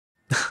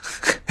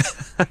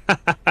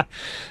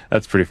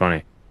That's pretty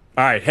funny.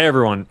 All right, hey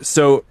everyone.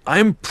 So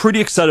I'm pretty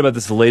excited about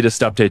this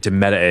latest update to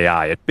Meta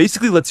AI. It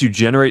basically lets you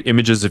generate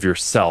images of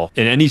yourself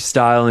in any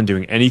style and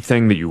doing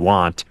anything that you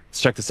want.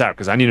 Let's check this out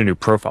because I need a new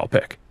profile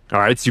pic. All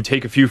right, so you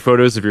take a few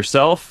photos of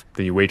yourself,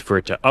 then you wait for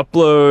it to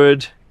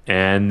upload,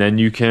 and then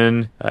you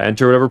can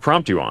enter whatever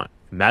prompt you want.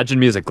 Imagine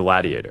me as a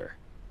gladiator.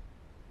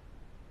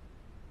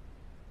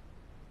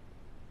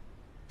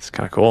 It's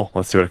kind of cool.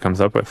 Let's see what it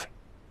comes up with.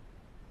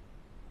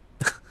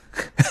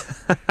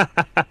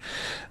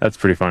 That's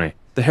pretty funny.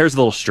 The hair's a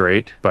little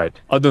straight, but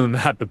other than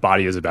that, the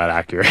body is about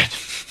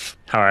accurate.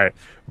 All right,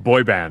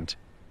 boy band.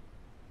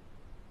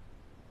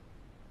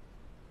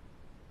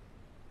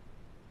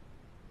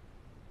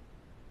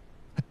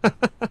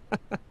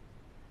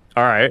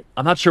 All right,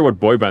 I'm not sure what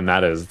boy band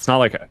that is. It's not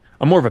like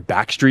I'm more of a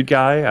Backstreet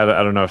guy.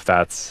 I don't know if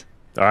that's...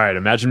 All right,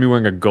 imagine me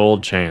wearing a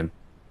gold chain.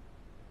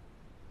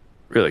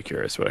 Really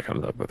curious what it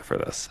comes up with for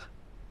this.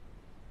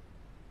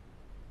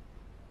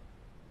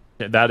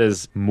 That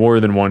is more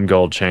than one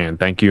gold chain.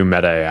 Thank you,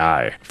 Meta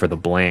AI, for the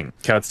bling.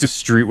 Okay, let's do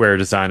streetwear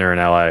designer in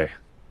LA.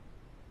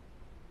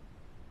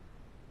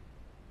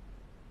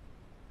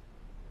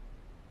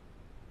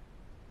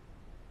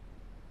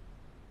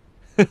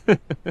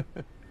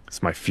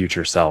 It's my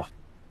future self.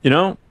 You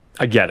know,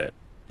 I get it.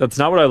 That's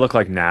not what I look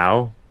like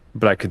now,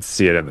 but I could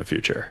see it in the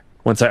future.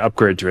 Once I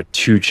upgrade to a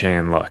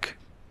two-chain look.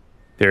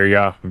 There you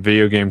go,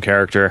 video game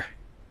character.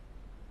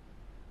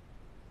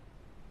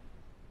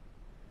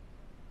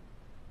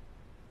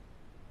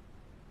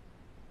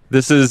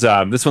 This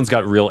one's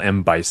got real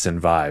M. Bison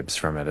vibes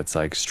from it. It's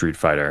like Street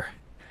Fighter.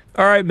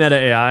 All right, Meta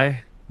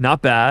AI,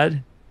 not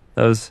bad.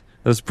 That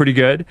was pretty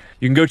good.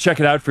 You can go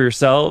check it out for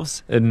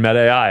yourselves in Meta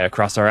AI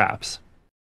across our apps.